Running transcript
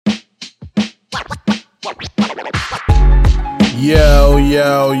Yo,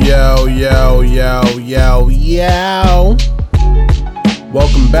 yo, yo, yo, yo, yo, yo.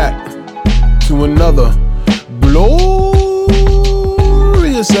 Welcome back to another glorious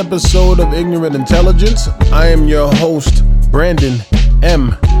episode of Ignorant Intelligence. I am your host, Brandon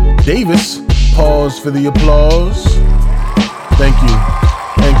M. Davis. Pause for the applause. Thank you.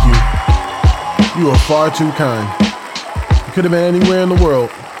 Thank you. You are far too kind. You could have been anywhere in the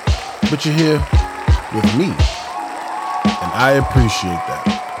world, but you're here with me. And I appreciate that.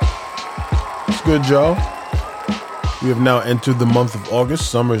 It's good, y'all. We have now entered the month of August.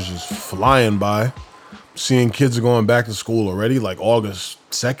 Summer's just flying by. Seeing kids are going back to school already, like August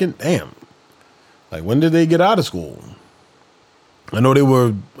 2nd. Damn. Like, when did they get out of school? I know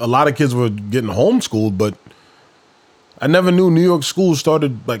a lot of kids were getting homeschooled, but I never knew New York school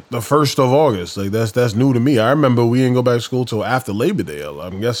started like the 1st of August. Like, that's new to me. I remember we didn't go back to school till after Labor Day.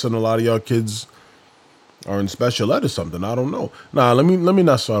 I'm guessing a lot of y'all kids are in special ed or something. I don't know. Nah, let me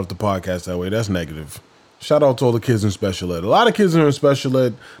not start off the podcast that way. That's negative. Shout out to all the kids in special ed. A lot of kids are in special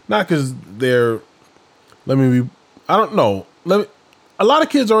ed, not because they're, I don't know. A lot of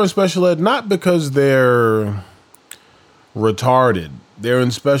kids are in special ed, not because they're retarded. They're in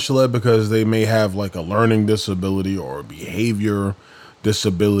special ed because they may have like a learning disability or a behavior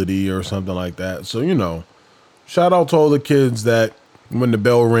disability or something like that. So, shout out to all the kids that when the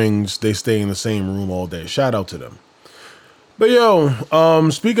bell rings, they stay in the same room all day. Shout out to them. But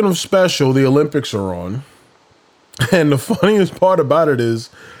speaking of special, the Olympics are on. And the funniest part about it is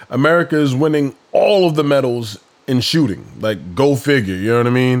America is winning all of the medals in shooting. Like, go figure, you know what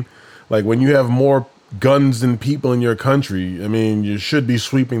I mean? Like, when you have more guns than people in your country, I mean, you should be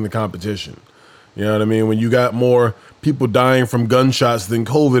sweeping the competition. You know what I mean? When you got more people dying from gunshots than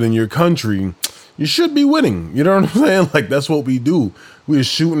COVID in your country, you should be winning. You know what I'm saying? Like, that's what we do. We're a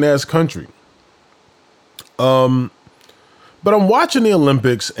shooting ass country. But I'm watching the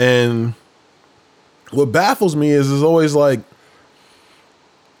Olympics, and what baffles me is always like,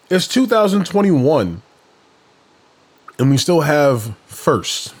 it's 2021 and we still have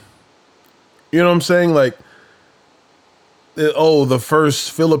first. You know what I'm saying? Like, the first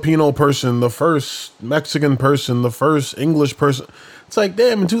Filipino person, the first Mexican person, the first English person. It's like,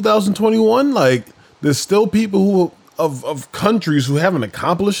 damn, in 2021, like, there's still people who of countries who haven't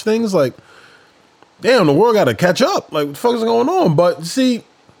accomplished things. Like, damn, the world got to catch up. Like, what the fuck is going on? But see,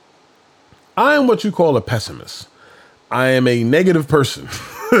 I am what you call a pessimist. I am a negative person.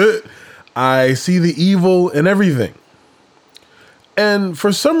 I see the evil in everything. And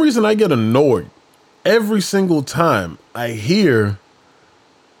for some reason, I get annoyed every single time I hear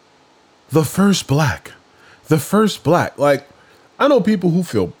the first black. The first black. Like, I know people who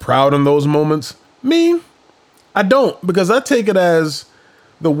feel proud in those moments. Me, I don't, because I take it as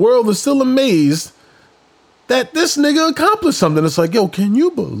the world is still amazed that this nigga accomplished something. It's like, yo, can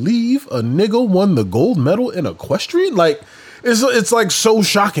you believe a nigga won the gold medal in equestrian? Like, it's like so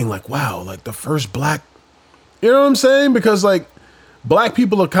shocking. Like, wow, like the first black, you know what I'm saying? Because like black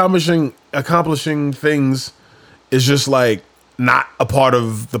people accomplishing things is just like not a part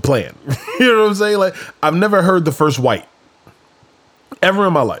of the plan. You know what I'm saying? Like, I've never heard the first white ever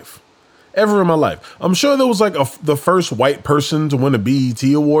in my life. I'm sure there was like the first white person to win a BET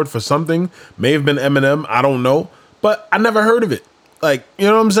award for something. May have been Eminem. I don't know. But I never heard of it. Like, you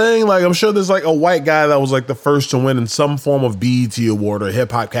know what I'm saying? Like, I'm sure there's like a white guy that was like the first to win in some form of BET award or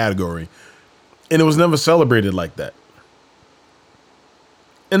hip hop category. And it was never celebrated like that.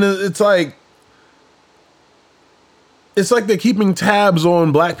 And it's like they're keeping tabs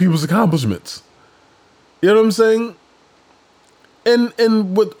on black people's accomplishments. You know what I'm saying?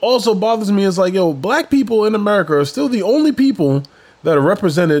 And what also bothers me is like, yo, black people in America are still the only people that are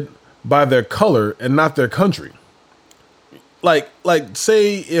represented by their color and not their country. Like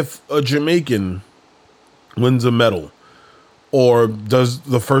say if a Jamaican wins a medal or does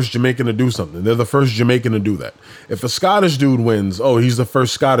the first Jamaican to do something, they're the first Jamaican to do that. If a Scottish dude wins, oh, he's the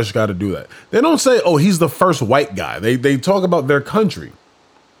first Scottish guy to do that. They don't say, oh, he's the first white guy. They talk about their country.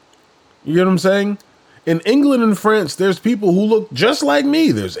 You get what I'm saying? In England and France, there's people who look just like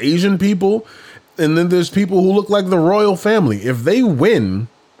me. There's Asian people, and then there's people who look like the royal family. If they win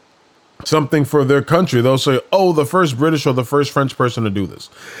something for their country, they'll say, oh, the first British or the first French person to do this.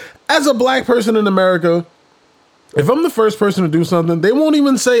 As a black person in America, if I'm the first person to do something, they won't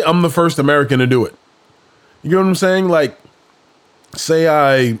even say I'm the first American to do it. You know what I'm saying? Like, say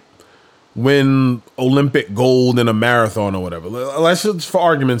I win Olympic gold in a marathon or whatever. Let's just, for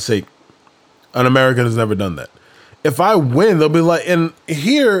argument's sake, an American has never done that. If I win, they'll be like, and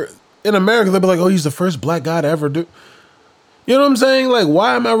here in America, they'll be like, oh, he's the first black guy to ever do. You know what I'm saying? Like,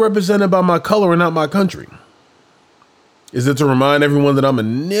 why am I represented by my color and not my country? Is it to remind everyone that I'm a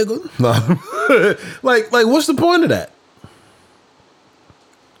nigga? No. like what's the point of that?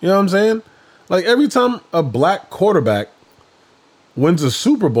 You know what I'm saying? Like every time a black quarterback wins a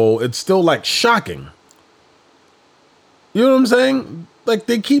Super Bowl, it's still like shocking. You know what I'm saying? Like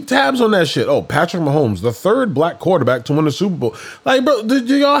they keep tabs on that shit. Oh, Patrick Mahomes, the third black quarterback to win a Super Bowl. Like, bro,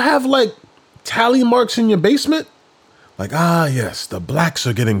 do y'all have like tally marks in your basement? Like, yes, the blacks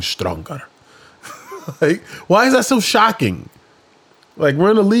are getting stronger. Like, why is that so shocking? Like,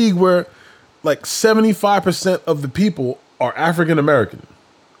 we're in a league where like 75% of the people are African American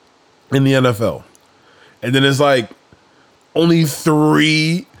in the NFL. And then it's like only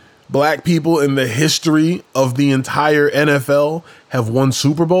 3 black people in the history of the entire NFL have won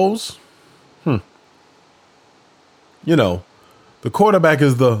Super Bowls. You know, the quarterback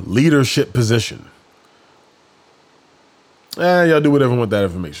is the leadership position. Y'all do whatever with that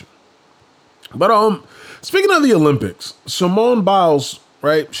information. But speaking of the Olympics, Simone Biles,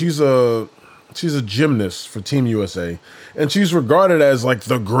 right? She's a gymnast for Team USA, and she's regarded as like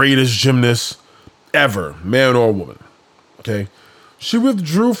the greatest gymnast ever, man or woman. Okay. She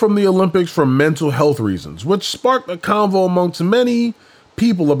withdrew from the Olympics for mental health reasons, which sparked a convo amongst many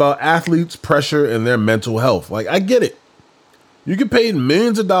people about athletes' pressure and their mental health. Like, I get it. You get paid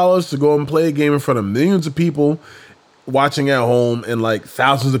millions of dollars to go and play a game in front of millions of people watching at home and like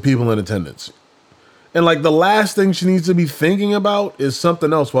thousands of people in attendance. And like the last thing she needs to be thinking about is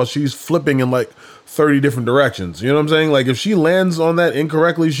something else while she's flipping in like 30 different directions. You know what I'm saying? Like if she lands on that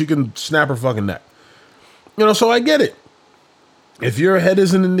incorrectly, she can snap her fucking neck. You know, so I get it. If your head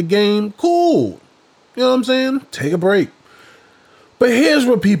isn't in the game, cool. You know what I'm saying? Take a break. But here's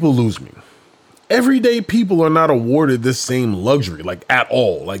where people lose me. Everyday people are not awarded this same luxury, like at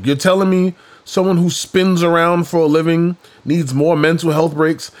all. Like you're telling me someone who spins around for a living needs more mental health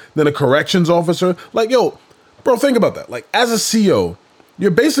breaks than a corrections officer? Like, yo, bro, think about that. Like as a CO,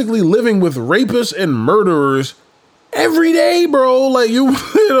 you're basically living with rapists and murderers every day, bro. Like you know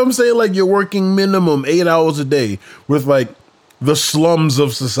what I'm saying? Like you're working minimum 8 hours a day with like the slums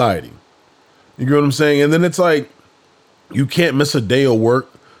of society. You get what I'm saying? And then it's like, you can't miss a day of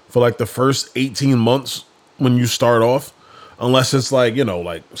work for like the first 18 months when you start off, unless it's like, you know,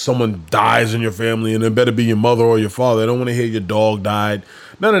 like someone dies in your family and it better be your mother or your father. I don't want to hear your dog died.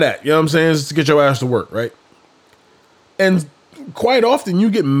 None of that. You know what I'm saying? It's to get your ass to work, right? And quite often you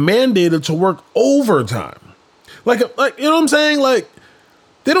get mandated to work overtime. Like, you know what I'm saying? Like,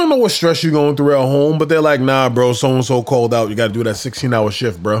 they don't know what stress you're going through at home, but they're like, nah, bro, so-and-so called out. You got to do that 16-hour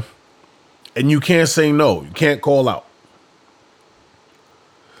shift, bro. And you can't say no. You can't call out.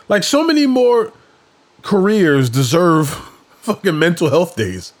 Like, so many more careers deserve fucking mental health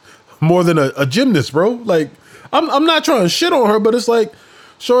days more than a gymnast, bro. Like, I'm not trying to shit on her, but it's like,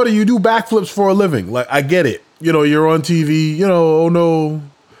 shorty, you do backflips for a living. Like, I get it. You know, you're on TV, you know, oh no.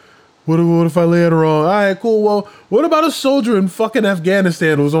 What if I land wrong? All right, cool. Well, what about a soldier in fucking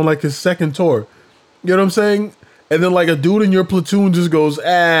Afghanistan who's on like his second tour? You know what I'm saying? And then like a dude in your platoon just goes,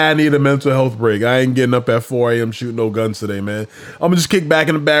 I need a mental health break. I ain't getting up at 4 a.m. shooting no guns today, man. I'm gonna just kick back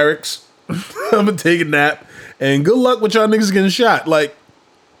in the barracks. I'm gonna take a nap. And good luck with y'all niggas getting shot. Like,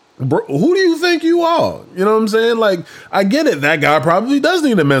 bro, who do you think you are? You know what I'm saying? Like, I get it. That guy probably does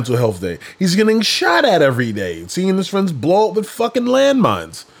need a mental health day. He's getting shot at every day. Seeing his friends blow up with fucking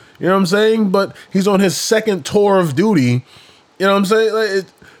landmines. You know what I'm saying? But he's on his second tour of duty. You know what I'm saying? Like,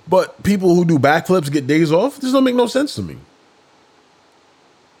 but people who do backflips get days off. This don't make no sense to me.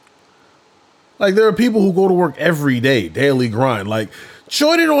 Like, there are people who go to work every day, daily grind. Like,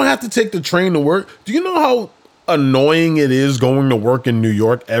 sure, they don't have to take the train to work. Do you know how annoying it is going to work in New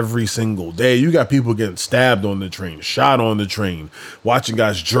York every single day? You got people getting stabbed on the train, shot on the train, watching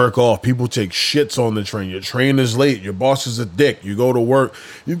guys jerk off. People take shits on the train. Your train is late. Your boss is a dick. You go to work.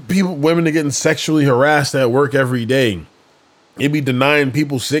 Women are getting sexually harassed at work every day. They be denying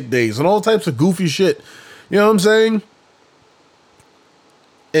people sick days and all types of goofy shit. You know what I'm saying?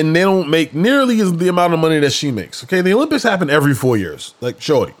 And they don't make nearly the amount of money that she makes. Okay, the Olympics happen every 4 years. Like,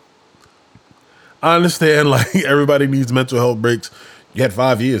 shorty, I understand, like, everybody needs mental health breaks. You had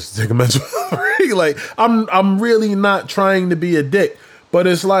 5 years to take a mental health break. Like, I'm really not trying to be a dick, but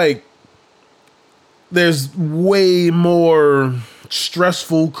it's like there's way more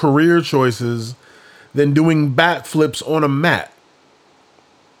stressful career choices than doing backflips on a mat.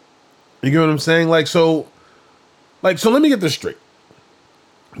 You get what I'm saying? So let me get this straight.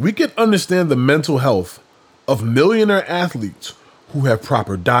 We could understand the mental health of millionaire athletes who have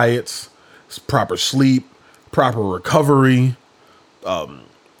proper diets, proper sleep, proper recovery,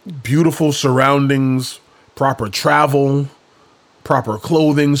 beautiful surroundings, proper travel, proper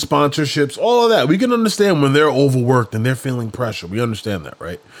clothing, sponsorships, all of that. We can understand when they're overworked and they're feeling pressure. We understand that,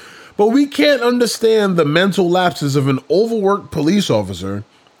 right? But we can't understand the mental lapses of an overworked police officer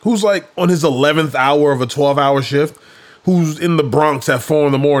who's like on his 11th hour of a 12-hour shift, who's in the Bronx at 4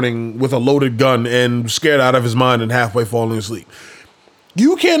 a.m. with a loaded gun and scared out of his mind and halfway falling asleep.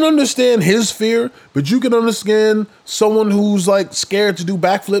 You can't understand his fear, but you can understand someone who's like scared to do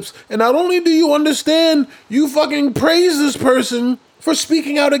backflips. And not only do you understand, you fucking praise this person for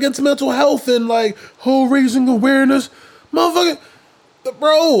speaking out against mental health and like, raising awareness. Motherfucker,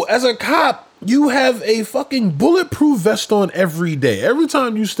 bro, as a cop, you have a fucking bulletproof vest on every day. Every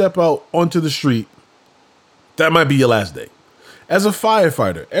time you step out onto the street, that might be your last day. As a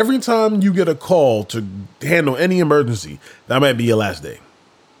firefighter, every time you get a call to handle any emergency, that might be your last day.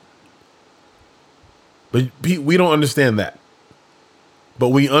 But we don't understand that. But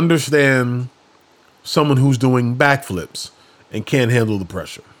we understand someone who's doing backflips and can't handle the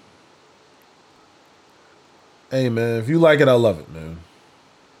pressure. Hey, man, if you like it, I love it, man.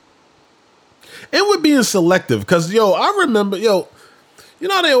 And we're being selective because, I remember, you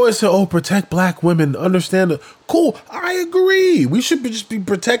know how they always say, protect black women, understand it. Cool, I agree. We should just be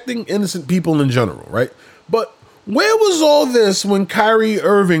protecting innocent people in general, right? But where was all this when Kyrie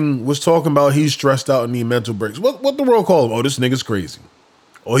Irving was talking about he's stressed out and need mental breaks? What the world called him? Oh, this nigga's crazy.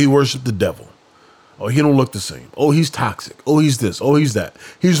 Oh, he worshiped the devil. Oh, he don't look the same. Oh, he's toxic. Oh, he's this. Oh, he's that.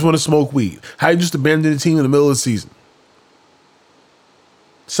 He just want to smoke weed. How you just abandoned the team in the middle of the season?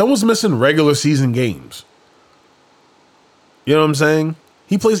 Someone's missing regular season games. You know what I'm saying?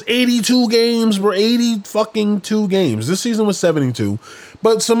 He plays 82 games, bro. 80 fucking 2 games. This season was 72.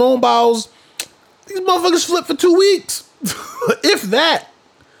 But Simone Biles, these motherfuckers flipped for 2 weeks. If that.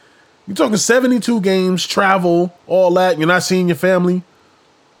 You're talking 72 games, travel, all that. You're not seeing your family.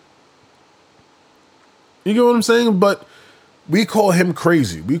 You get what I'm saying? But we call him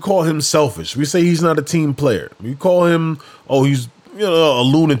crazy. We call him selfish. We say he's not a team player. We call him, he's a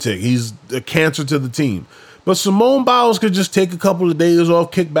lunatic. He's a cancer to the team. But Simone Biles could just take a couple of days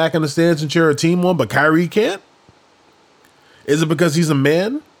off, kick back in the stands and cheer a team on, but Kyrie can't? Is it because he's a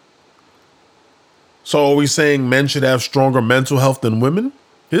man? So are we saying men should have stronger mental health than women?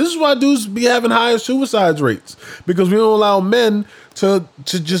 This is why dudes be having higher suicide rates, because we don't allow men to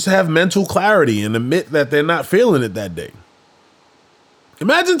just have mental clarity and admit that they're not feeling it that day.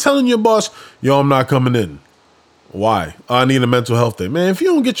 Imagine telling your boss, I'm not coming in. Why? I need a mental health day. Man, if you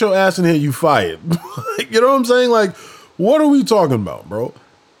don't get your ass in here, you fired. You know what I'm saying? Like, what are we talking about, bro?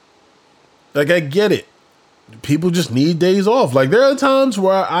 Like, I get it. People just need days off. Like, there are times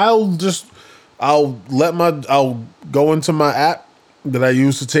where I'll go into my app that I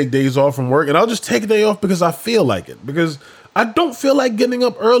use to take days off from work, and I'll just take a day off because I feel like it. Because I don't feel like getting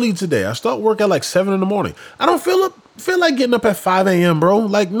up early today. I start work at like 7 a.m. I don't feel like getting up at 5 a.m., bro.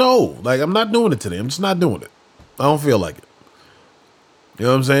 Like, no. Like, I'm not doing it today. I'm just not doing it. I don't feel like it. You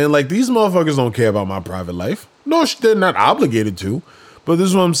know what I'm saying? Like, these motherfuckers don't care about my private life. No, they're not obligated to. But this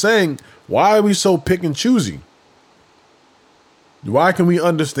is what I'm saying. Why are we so pick and choosy? Why can we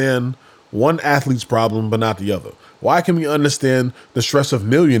understand one athlete's problem but not the other? Why can we understand the stress of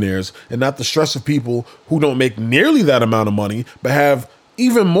millionaires and not the stress of people who don't make nearly that amount of money but have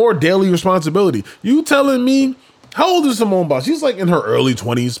even more daily responsibility? You telling me, how old is Simone Biles? She's like in her early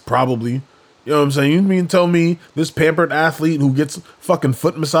 20s, probably. You know what I'm saying? You mean tell me this pampered athlete who gets fucking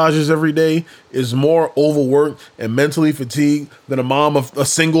foot massages every day is more overworked and mentally fatigued than a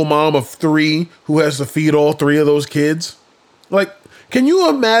single mom of 3 who has to feed all 3 of those kids? Like, can you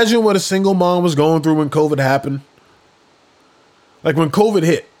imagine what a single mom was going through when COVID happened? Like, when COVID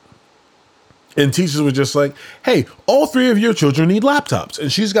hit and teachers were just like, hey, all 3 of your children need laptops.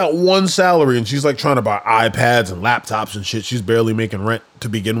 And she's got one salary and she's like trying to buy iPads and laptops and shit. She's barely making rent to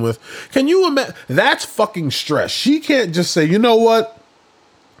begin with. Can you imagine? That's fucking stress. She can't just say, you know what?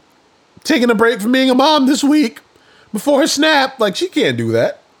 Taking a break from being a mom this week before her snap. Like, she can't do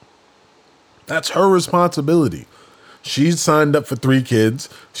that. That's her responsibility. She's signed up for 3 kids.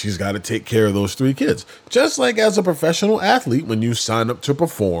 She's got to take care of those 3 kids. Just like as a professional athlete, when you sign up to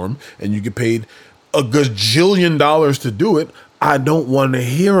perform and you get paid a gajillion dollars to do it, I don't want to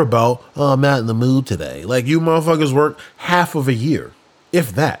hear about, I'm not in the mood today. Like, you motherfuckers work half of a year,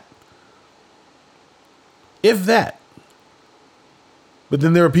 if that. If that. But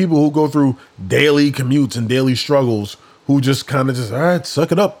then there are people who go through daily commutes and daily struggles who just kind of just, all right,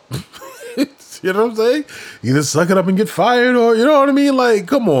 suck it up. You know what I'm saying? Either suck it up and get fired or, you know what I mean? Like,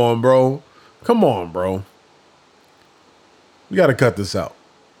 come on, bro. Come on, bro. We got to cut this out.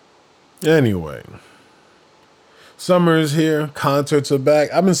 Anyway. Summer is here. Concerts are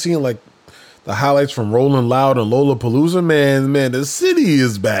back. I've been seeing like the highlights from Rolling Loud and Lollapalooza. Man, the city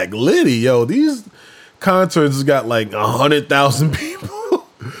is back litty, yo. These concerts got like 100,000 people.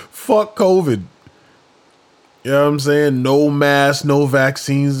 Fuck COVID. You know what I'm saying? No masks, no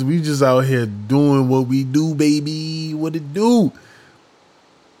vaccines. We just out here doing what we do, baby. What it do?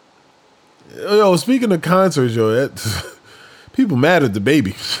 Yo, speaking of concerts, yo, people mad at the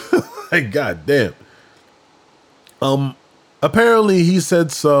baby. Like, goddamn. Apparently he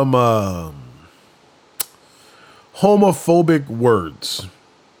said some homophobic words.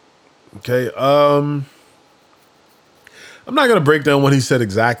 Okay. I'm not gonna break down what he said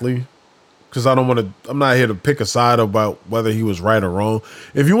exactly, because I'm not here to pick a side about whether he was right or wrong.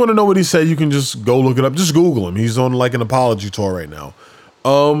 If you want to know what he said, you can just go look it up. Just Google him. He's on like an apology tour right now.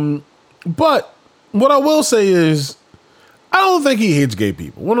 But what I will say is, I don't think he hates gay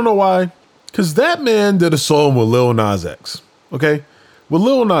people. Want to know why? Because that man did a song with Lil Nas X. Okay? With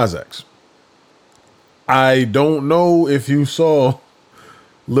Lil Nas X. I don't know if you saw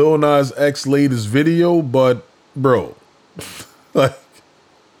Lil Nas X latest video, but bro, like,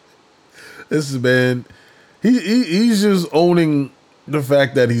 this is, man, he's just owning the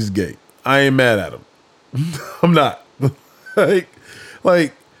fact that he's gay. I ain't mad at him. I'm not.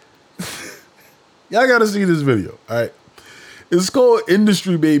 like, y'all gotta see this video, all right? It's called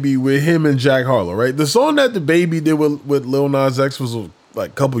Industry Baby with him and Jack Harlow, right? The song that the baby did with Lil Nas X was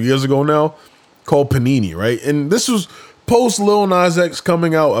like a couple years ago now, called Panini, right? And this was post Lil Nas X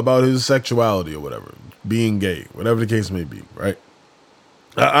coming out about his sexuality or whatever, being gay, whatever the case may be, right?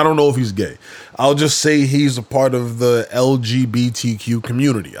 I don't know if he's gay. I'll just say he's a part of the LGBTQ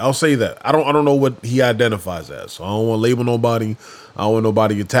community. I'll say that. I don't know what he identifies as, so I don't want to label nobody. I don't want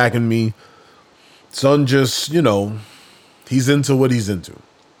nobody attacking me. Son just, he's into what he's into.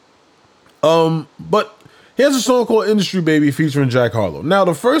 But he has a song called Industry Baby featuring Jack Harlow. Now,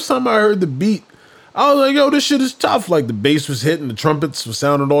 the first time I heard the beat, I was like, yo, this shit is tough. Like, the bass was hitting, the trumpets were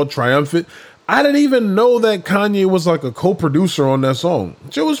sounding all triumphant. I didn't even know that Kanye was like a co-producer on that song.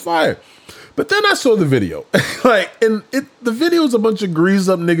 Shit was fire. But then I saw the video. The video is a bunch of greased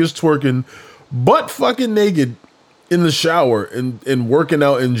up niggas twerking, butt fucking naked in the shower and working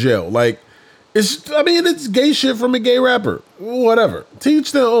out in jail. Like, it's gay shit from a gay rapper. Whatever.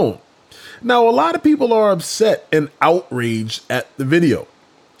 Teach their own. Now, a lot of people are upset and outraged at the video.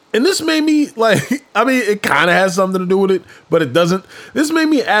 And this made me, it kind of has something to do with it, but it doesn't. This made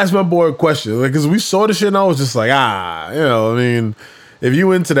me ask my boy a question. Because we saw the shit and I was just like, if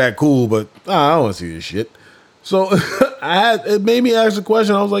you into that, cool, but I don't want to see this shit. So it made me ask a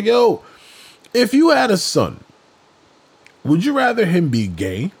question. I was like, yo, if you had a son, would you rather him be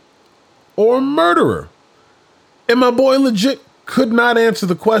gay or a murderer? And my boy legit could not answer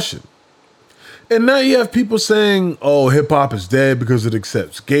the question. And now you have people saying, oh, hip hop is dead because it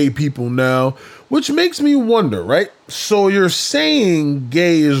accepts gay people now, which makes me wonder, right? So you're saying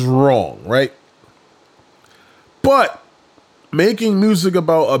gay is wrong, right? But making music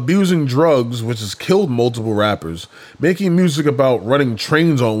about abusing drugs, which has killed multiple rappers, making music about running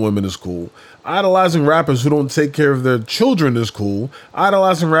trains on women is cool. Idolizing rappers who don't take care of their children is cool.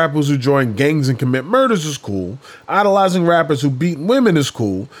 Idolizing rappers who join gangs and commit murders is cool. Idolizing rappers who beat women is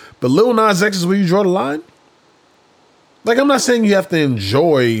cool. But Lil Nas X is where you draw the line? Like, I'm not saying you have to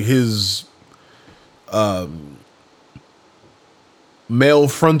enjoy his male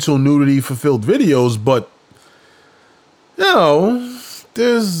frontal nudity fulfilled videos, but I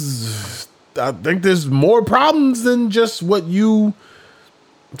think there's more problems than just what you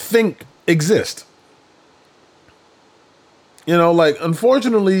think exist.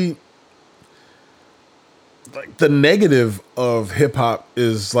 Unfortunately, the negative of hip hop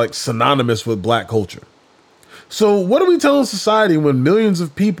is synonymous with black culture. So what are we telling society when millions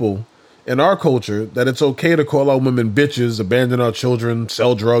of people in our culture that it's okay to call out women bitches, abandon our children,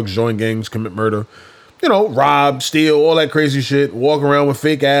 sell drugs, join gangs, commit murder, rob, steal, all that crazy shit, walk around with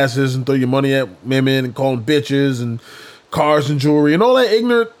fake asses and throw your money at women and call them bitches and cars and jewelry and all that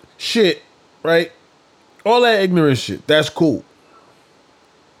ignorant shit, right? All that ignorant shit. That's cool.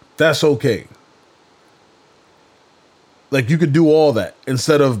 That's okay. You could do all that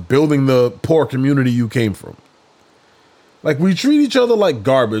instead of building the poor community you came from. We treat each other like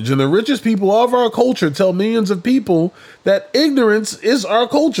garbage, and the richest people of our culture tell millions of people that ignorance is our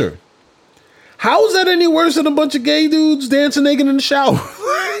culture. How is that any worse than a bunch of gay dudes dancing naked in the shower?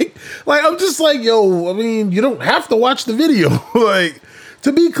 I'm just you don't have to watch the video.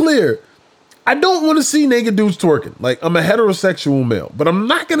 To be clear, I don't want to see naked dudes twerking. I'm a heterosexual male, but I'm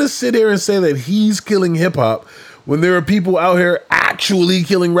not going to sit here and say that he's killing hip hop when there are people out here actually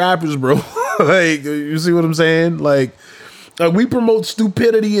killing rappers, bro. You see what I'm saying? Like, we promote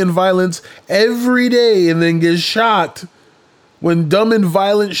stupidity and violence every day and then get shocked when dumb and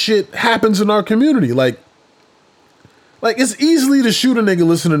violent shit happens in our community. Like it's easily to shoot a nigga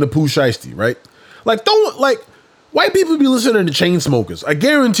listening to Pooh Shiesty, right? Like, don't, like, white people be listening to Chainsmokers. I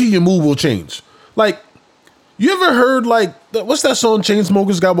guarantee your mood will change. Like, you ever heard, like, what's that song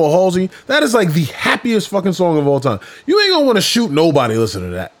Chainsmokers got with Halsey? That is, like, the happiest fucking song of all time. You ain't gonna want to shoot nobody listening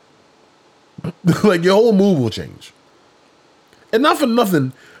to that. Like, your whole mood will change. And not for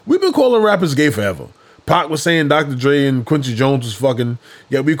nothing, we've been calling rappers gay forever. Pac was saying Dr. Dre and Quincy Jones was fucking,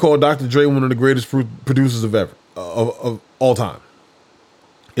 yet we call Dr. Dre one of the greatest producers of ever, of all time.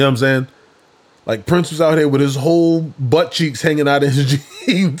 You know what I'm saying? Like, Prince was out here with his whole butt cheeks hanging out of his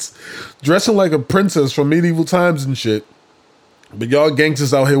jeans, dressing like a princess from medieval times and shit. But y'all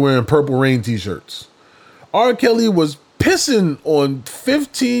gangsters out here wearing Purple Rain t-shirts. R. Kelly was pissing on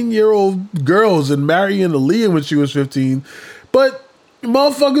 15-year-old girls and marrying Aaliyah when she was 15. But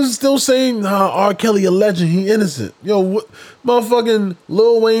motherfuckers still saying, nah, R. Kelly a legend, he innocent. Yo, what, motherfucking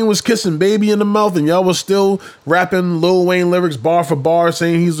Lil Wayne was kissing Baby in the mouth and y'all was still rapping Lil Wayne lyrics bar for bar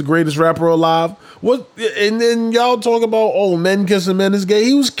saying he's the greatest rapper alive. What? And then y'all talk about, oh, men kissing men is gay.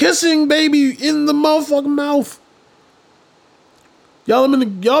 He was kissing Baby in the motherfucking mouth.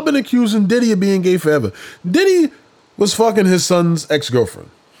 Y'all been accusing Diddy of being gay forever. Diddy was fucking his son's ex-girlfriend,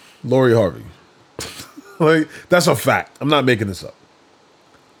 Lori Harvey. Like, that's a fact. I'm not making this up.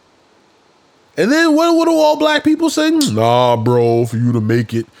 And then what do all black people say? Nah, bro, for you to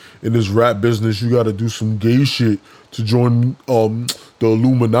make it in this rap business, you got to do some gay shit to join the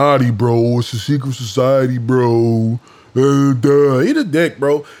Illuminati, bro. It's a secret society, bro. Eat a dick,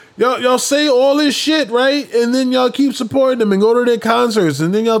 bro. Y'all say all this shit, right? And then y'all keep supporting them and go to their concerts.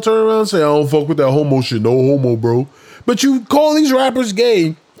 And then y'all turn around and say, I don't fuck with that homo shit. No homo, bro. But you call these rappers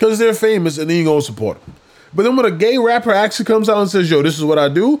gay because they're famous and then you gonna support them. But then when a gay rapper actually comes out and says, yo, this is what I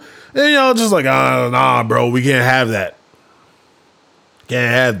do, then y'all just like, nah, bro, we can't have that.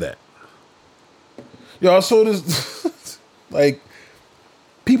 Can't have that. Y'all saw this, like,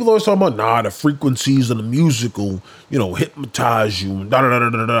 people always talking about, nah, the frequencies of the musical, hypnotize you. Da, da, da, da,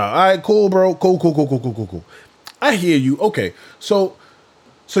 da, da. All right, cool, bro. Cool. I hear you. Okay, so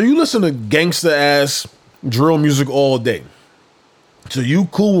you listen to gangster-ass drill music all day. So you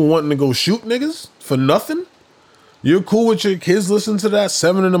cool with wanting to go shoot niggas for nothing? You're cool with your kids listening to that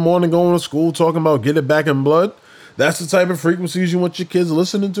 7 a.m. going to school talking about get it back in blood? That's the type of frequencies you want your kids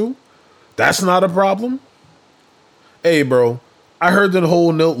listening to? That's not a problem? Hey, bro, I heard that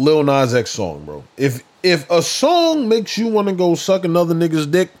whole Lil Nas X song, bro. If a song makes you want to go suck another nigga's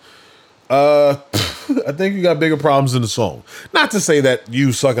dick, I think you got bigger problems than the song. Not to say that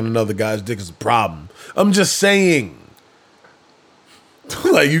you sucking another guy's dick is a problem. I'm just saying.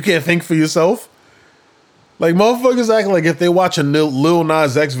 Like, you can't think for yourself? Like, motherfuckers act like if they watch a Lil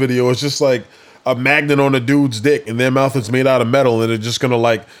Nas X video, it's just like a magnet on a dude's dick and their mouth is made out of metal and they're just gonna,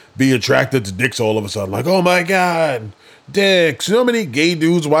 like, be attracted to dicks all of a sudden. Like, oh my God, dicks. You know how many gay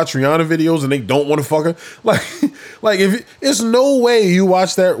dudes watch Rihanna videos and they don't want to fuck her? Like if it's no way you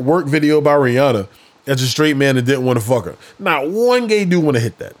watch that work video by Rihanna as a straight man that didn't want to fuck her. Not one gay dude want to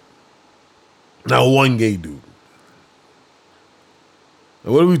hit that. Not one gay dude.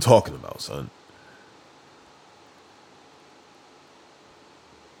 Now, what are we talking about, son?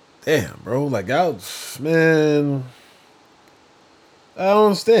 Damn, bro. Like, man, I don't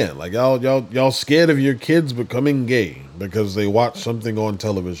understand. Like, y'all scared of your kids becoming gay because they watch something on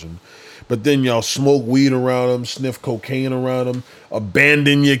television, but then y'all smoke weed around them, sniff cocaine around them,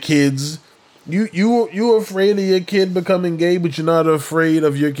 abandon your kids. You afraid of your kid becoming gay, but you're not afraid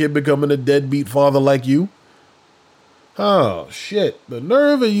of your kid becoming a deadbeat father like you? Oh, shit. The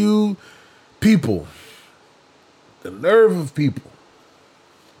nerve of you people. The nerve of people.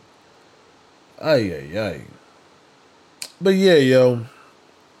 Ay. But yeah, yo.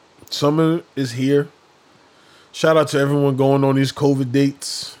 Summer is here. Shout out to everyone going on these COVID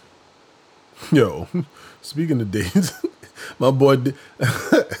dates. Yo, speaking of dates, my boy did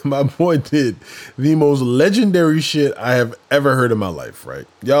the most legendary shit I have ever heard in my life, right?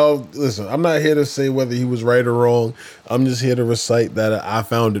 Y'all, listen, I'm not here to say whether he was right or wrong. I'm just here to recite that I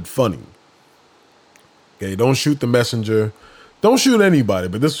found it funny. Okay, don't shoot the messenger. Don't shoot anybody,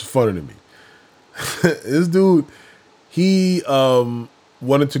 but this was funny to me. This dude, he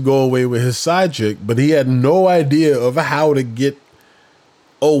wanted to go away with his side chick, but he had no idea of how to get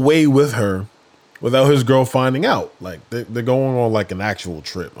away with her without his girl finding out. Like, they're going on like an actual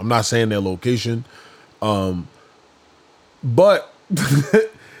trip. I'm not saying their location. But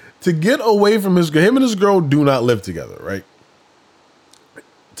to get away from him and his girl do not live together, right?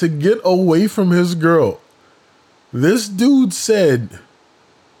 To get away from his girl, This dude said,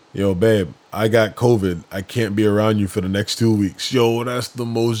 yo, babe, I got COVID. I can't be around you for the next 2 weeks. Yo, that's the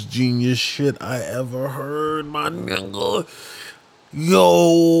most genius shit I ever heard, my nigga.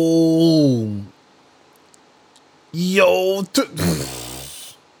 Yo.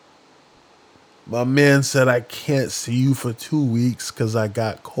 My man said, I can't see you for 2 weeks because I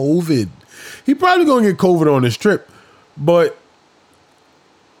got COVID. He probably gonna get COVID on this trip, but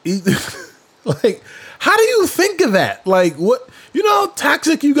he, like, how do you think of that? Like, what, you know how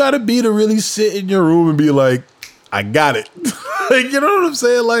toxic you gotta be to really sit in your room and be like, I got it. Like, you know what I'm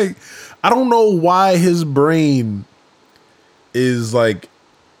saying? Like, I don't know why his brain is like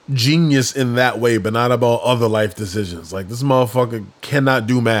genius in that way, but not about other life decisions. Like, this motherfucker cannot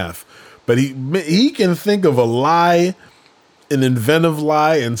do math, but he can think of a lie, an inventive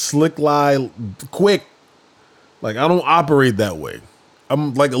lie, and slick lie quick. Like, I don't operate that way.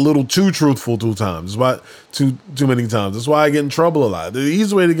 I'm like a little too truthful too many times. That's why I get in trouble a lot. The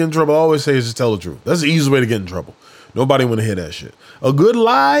easy way to get in trouble, I always say, is just tell the truth. That's the easiest way to get in trouble. Nobody want to hear that shit. A good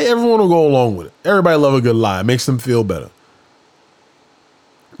lie, everyone will go along with it. Everybody love a good lie. It makes them feel better.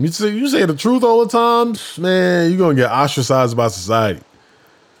 You say the truth all the time, man, you're going to get ostracized by society.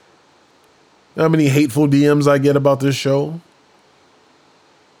 You know how many hateful DMs I get about this show?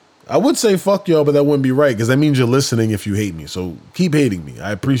 I would say fuck y'all, but that wouldn't be right because that means you're listening if you hate me. So keep hating me.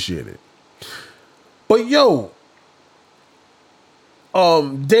 I appreciate it. But yo,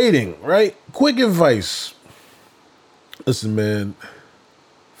 dating, right? Quick advice. Listen, man,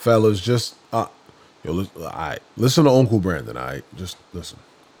 fellas, just listen to Uncle Brandon, all right? Just listen.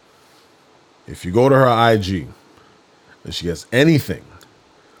 If you go to her IG and she has anything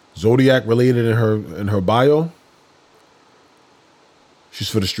Zodiac related in her bio, she's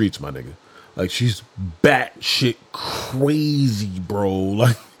for the streets, my nigga. Like, she's batshit crazy,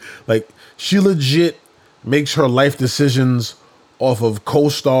 bro. Like she legit makes her life decisions off of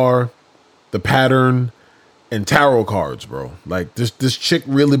CoStar, The Pattern, and tarot cards, bro. Like, this chick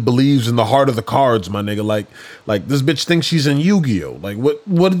really believes in the heart of the cards, my nigga. Like this bitch thinks she's in Yu-Gi-Oh. Like,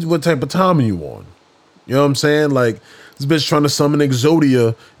 what type of time are you on? You know what I'm saying? Like, this bitch trying to summon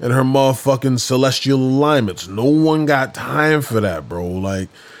Exodia and her motherfucking celestial alignments. No one got time for that, bro. Like,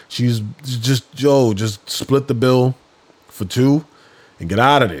 she's just split the bill for two and get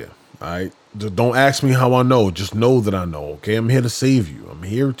out of there. All right. Don't ask me how I know. Just know that I know. Okay. I'm here to save you. I'm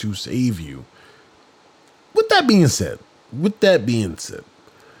here to save you. With that being said,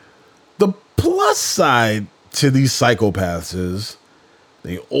 the plus side to these psychopaths is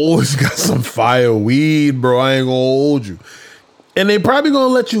they always got some fire weed, bro. I ain't gonna hold you. And they probably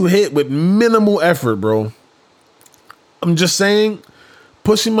gonna let you hit with minimal effort, bro. I'm just saying,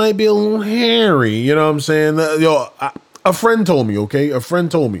 pussy might be a little hairy. You know what I'm saying? A friend told me, okay? A friend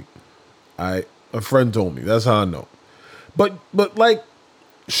told me. A friend told me. That's how I know. But like,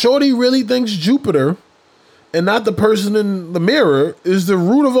 shorty really thinks Jupiter and not the person in the mirror is the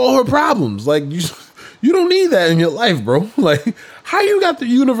root of all her problems. Like, you don't need that in your life, bro. Like, how you got the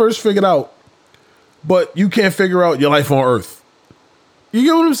universe figured out, but you can't figure out your life on Earth? You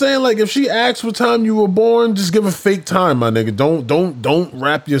get what I'm saying? Like, if she asks what time you were born, just give a fake time, my nigga. Don't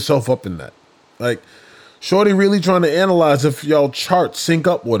wrap yourself up in that. Like, shorty really trying to analyze if y'all charts sync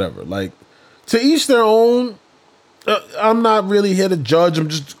up, whatever. Like, to each their own. I'm not really here to judge. I'm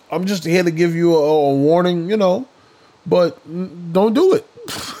just here to give you a warning, you know. But don't do it.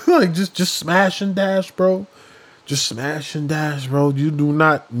 Like, just smash and dash, bro. Just smash and dash, bro. You do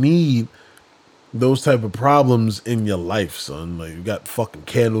not need those type of problems in your life, son. Like, you got fucking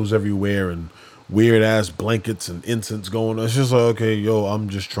candles everywhere and weird ass blankets and incense going on. It's just like, okay, yo, I'm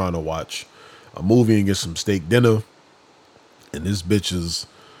just trying to watch a movie and get some steak dinner, and this bitch is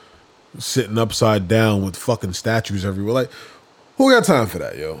sitting upside down with fucking statues everywhere. Like, who got time for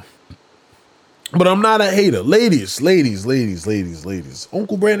that, yo? But I'm not a hater. Ladies.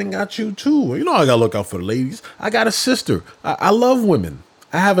 Uncle Brandon got you too. You know I gotta look out for the ladies. I got a sister. I love women.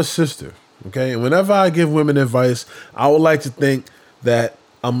 I have a sister. Okay, and whenever I give women advice, I would like to think that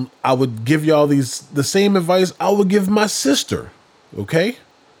I would give y'all the same advice I would give my sister. Okay,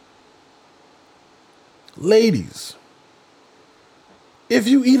 ladies. If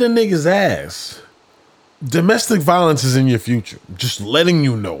you eat a nigga's ass, domestic violence is in your future. Just letting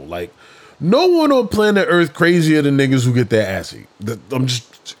you know. Like, no one on planet Earth crazier than niggas who get their ass eat.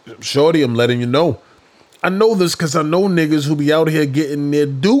 I'm letting you know. I know this because I know niggas who be out here getting their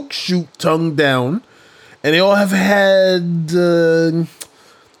Duke shoot tongue down, and they all have had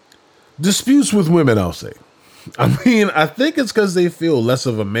disputes with women, I'll say. I mean, I think it's because they feel less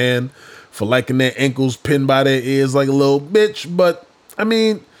of a man for liking their ankles pinned by their ears like a little bitch, but I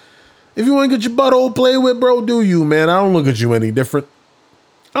mean, If you want to get your butthole played with, bro, do you, man? I don't look at you any different.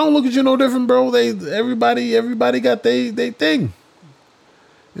 I don't look at you no different, bro. Everybody got they thing.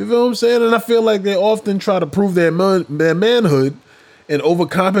 You feel what I'm saying? And I feel like they often try to prove their manhood and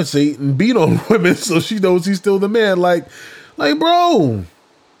overcompensate and beat on women so she knows he's still the man. Like, bro,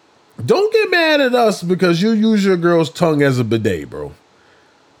 don't get mad at us because you use your girl's tongue as a bidet, bro.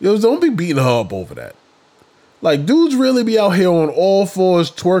 Yo, don't be beating her up over that. Like, dudes really be out here on all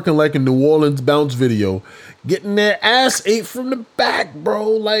fours twerking like a New Orleans bounce video, getting their ass ate from the back, bro.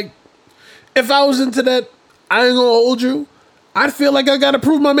 Like, if I was into that, I ain't gonna hold you, I'd feel like I gotta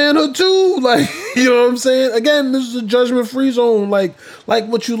prove my manhood too. Like, you know what I'm saying? Again, this is a judgment-free zone. Like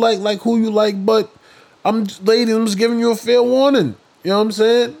what you like who you like, but I'm just giving you a fair warning. You know what I'm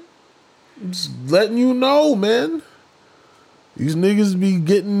saying? I'm just letting you know, man. These niggas be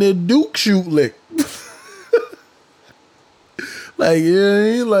getting their Duke shoot licked. Like,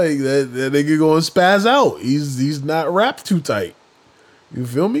 yeah, like that nigga gonna spaz out. He's not wrapped too tight. You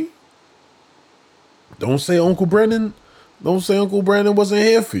feel me? Don't say Uncle Brandon wasn't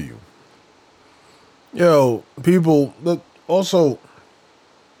here for you. Yo, people, also,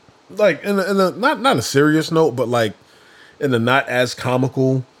 like, in a not a serious note, but like in a not as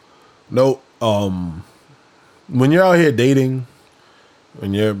comical note, when you're out here dating,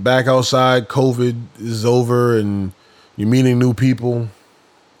 when you're back outside, COVID is over and you're meeting new people,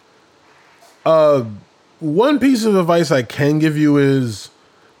 one piece of advice I can give you is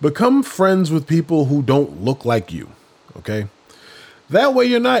become friends with people who don't look like you, okay? That way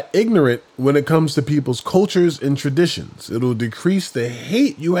you're not ignorant when it comes to people's cultures and traditions. It'll decrease the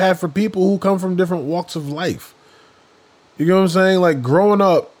hate you have for people who come from different walks of life. You know what I'm saying? Like, growing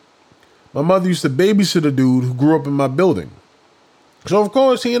up, my mother used to babysit a dude who grew up in my building. So, of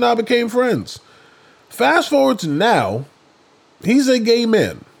course, he and I became friends. Fast forward to now, he's a gay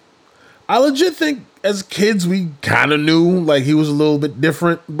man. I legit think as kids we kind of knew like he was a little bit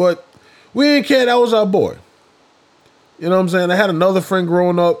different, but we didn't care. That was our boy. You know what I'm saying? I had another friend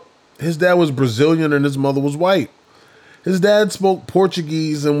growing up. His dad was Brazilian and his mother was white. His dad spoke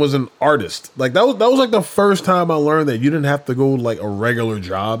Portuguese and was an artist. Like that was like the first time I learned that you didn't have to go like a regular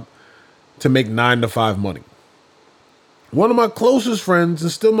job to make 9 to 5 money. One of my closest friends, and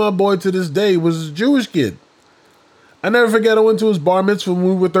still my boy to this day, was a Jewish kid. I never forget, I went to his bar mitzvah when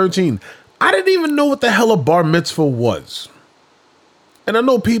we were 13. I didn't even know what the hell a bar mitzvah was. And I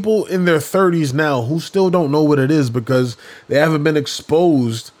know people in their 30s now who still don't know what it is because they haven't been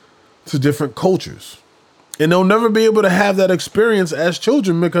exposed to different cultures. And they'll never be able to have that experience as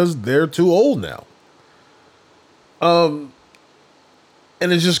children because they're too old now. And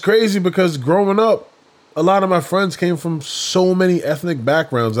it's just crazy because growing up, a lot of my friends came from so many ethnic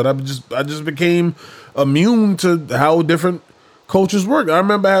backgrounds that I just became immune to how different cultures work. I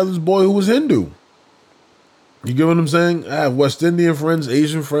remember I had this boy who was Hindu. You get what I'm saying? I have West Indian friends,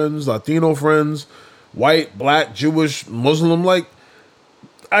 Asian friends, Latino friends, white, black, Jewish, Muslim. Like,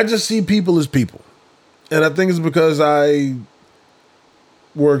 I just see people as people. And I think it's because I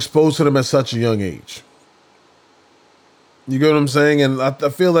were exposed to them at such a young age. You get what I'm saying? And I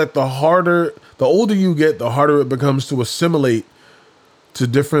feel like the older you get, the harder it becomes to assimilate to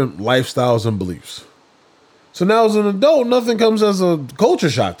different lifestyles and beliefs. So now as an adult, nothing comes as a culture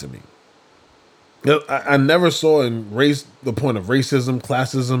shock to me. I never saw in race the point of racism,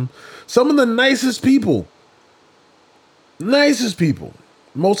 classism. Some of the nicest people,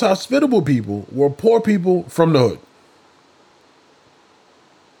 most hospitable people were poor people from the hood.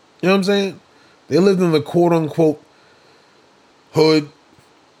 You know what I'm saying? They lived in the quote unquote hood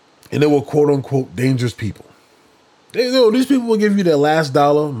and they were quote unquote dangerous people. These people will give you their last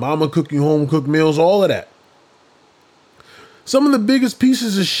dollar, mama cook you home cooked meals, all of that. Some of the biggest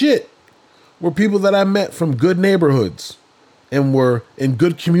pieces of shit were people that I met from good neighborhoods and were in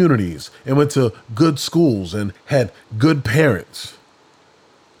good communities and went to good schools and had good parents.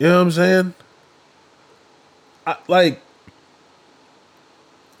 You know what I'm saying?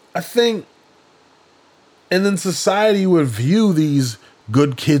 I think, and then society would view these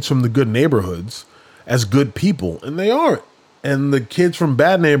good kids from the good neighborhoods as good people, and they aren't. And the kids from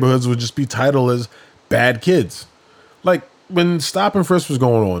bad neighborhoods would just be titled as bad kids. Like, when Stop and Frisk was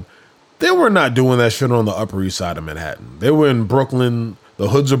going on, they were not doing that shit on the Upper East Side of Manhattan. They were in Brooklyn, the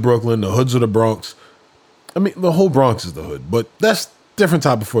hoods of Brooklyn, the hoods of the Bronx. I mean, the whole Bronx is the hood, but that's different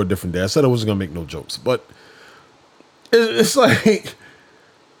topic for a different day. I said I wasn't going to make no jokes, but it's like,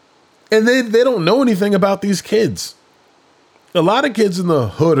 and they don't know anything about these kids. A lot of kids in the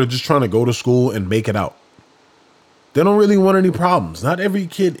hood are just trying to go to school and make it out. They don't really want any problems. Not every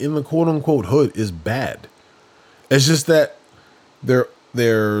kid in the quote unquote hood is bad. It's just that they're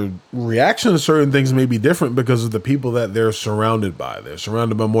their reaction to certain things may be different because of the people that they're surrounded by. They're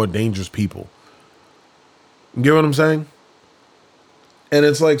surrounded by more dangerous people. You get what I'm saying? And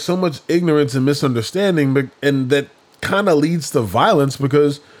it's like so much ignorance and misunderstanding, and that kind of leads to violence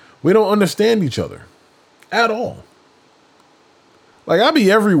because we don't understand each other at all. Like, I be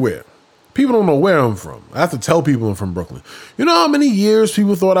everywhere. People don't know where I'm from. I have to tell people I'm from Brooklyn. You know how many years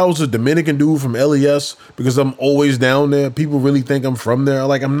people thought I was a Dominican dude from LES because I'm always down there? People really think I'm from there.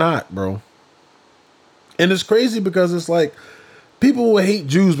 Like, I'm not, bro. And it's crazy because it's like people will hate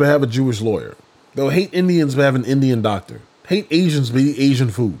Jews but have a Jewish lawyer. They'll hate Indians but have an Indian doctor. Hate Asians but eat Asian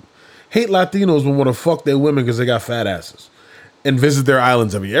food. Hate Latinos but want to fuck their women because they got fat asses. And visit their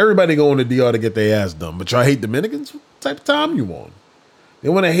islands every year. Everybody going to DR to get their ass done. But y'all hate Dominicans? What type of time you on? They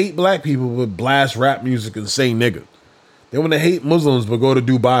want to hate black people but blast rap music and say nigga. They want to hate Muslims but go to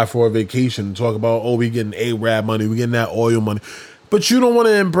Dubai for a vacation and talk about, oh, we getting Arab money, we getting that oil money. But you don't want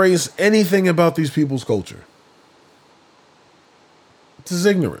to embrace anything about these people's culture. This is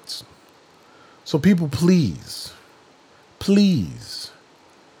ignorance. So people, please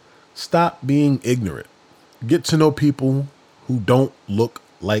stop being ignorant. Get to know people who don't look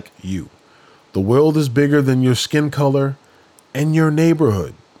like you. The world is bigger than your skin color and your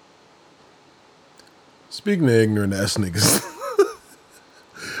neighborhood. Speaking of ignorant ass niggas,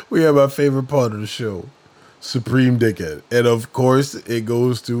 we have our favorite part of the show, Supreme Dickhead. And of course, it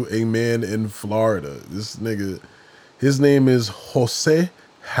goes to a man in Florida. This nigga, his name is Jose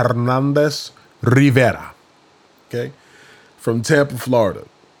Hernandez Rivera. Okay? From Tampa, Florida.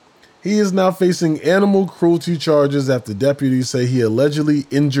 He is now facing animal cruelty charges after deputies say he allegedly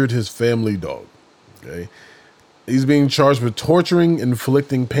injured his family dog. Okay? He's being charged with torturing,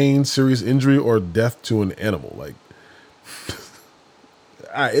 inflicting pain, serious injury, or death to an animal. Like,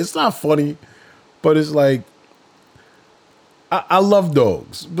 it's not funny, but it's like, I love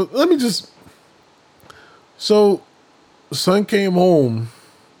dogs. But let me just, so son came home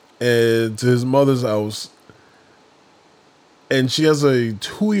and to his mother's house, and she has a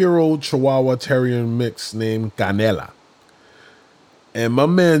 2-year-old Chihuahua Terrier mix named Canela. And my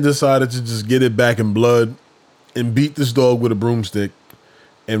man decided to just get it back in blood and beat this dog with a broomstick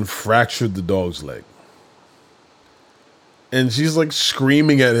and fractured the dog's leg. And she's like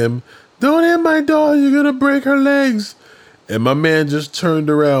screaming at him, "Don't hit my dog, you're gonna break her legs." And my man just turned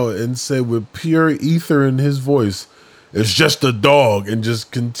around and said with pure ether in his voice, "It's just a dog," and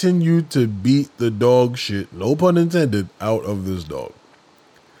just continued to beat the dog shit, no pun intended, out of this dog.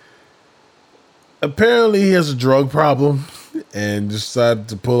 Apparently he has a drug problem and decided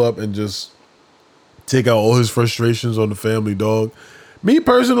to pull up and just take out all his frustrations on the family dog. Me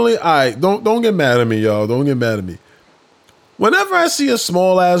personally, don't get mad at me, y'all. Don't get mad at me. Whenever I see a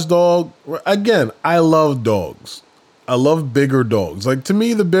small ass dog, again, I love dogs. I love bigger dogs. Like, to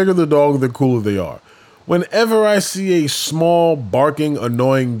me, the bigger the dog, the cooler they are. Whenever I see a small, barking,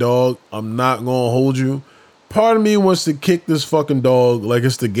 annoying dog, I'm not going to hold you. Part of me wants to kick this fucking dog like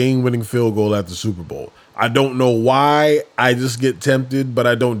it's the game-winning field goal at the Super Bowl. I don't know why. I just get tempted, but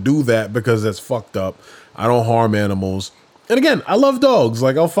I don't do that because that's fucked up. I don't harm animals. And again, I love dogs.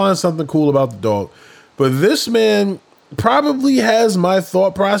 Like, I'll find something cool about the dog. But this man probably has my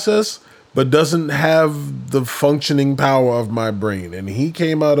thought process, but doesn't have the functioning power of my brain. And he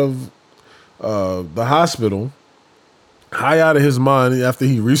came out of the hospital high out of his mind after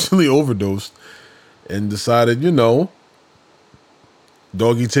he recently overdosed and decided,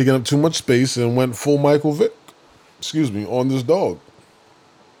 doggy taking up too much space, and went full Michael Vick, on this dog.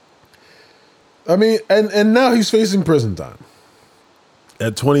 I mean, and now he's facing prison time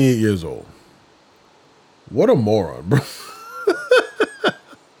at 28 years old. What a moron, bro.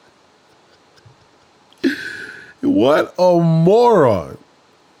 What a moron.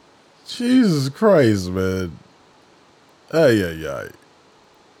 Jesus Christ, man. Ay.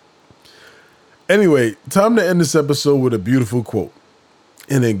 Anyway, time to end this episode with a beautiful quote.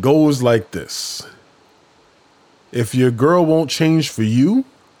 And it goes like this: if your girl won't change for you,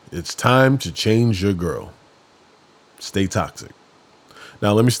 it's time to change your girl. Stay toxic.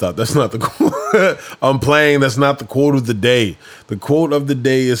 Now, let me stop. That's not the quote. I'm playing. That's not the quote of the day. The quote of the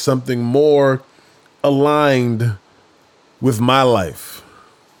day is something more aligned with my life.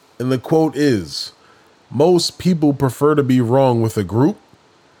 And the quote is, most people prefer to be wrong with a group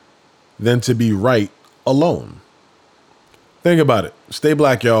than to be right alone. Think about it. Stay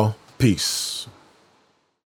black, y'all. Peace.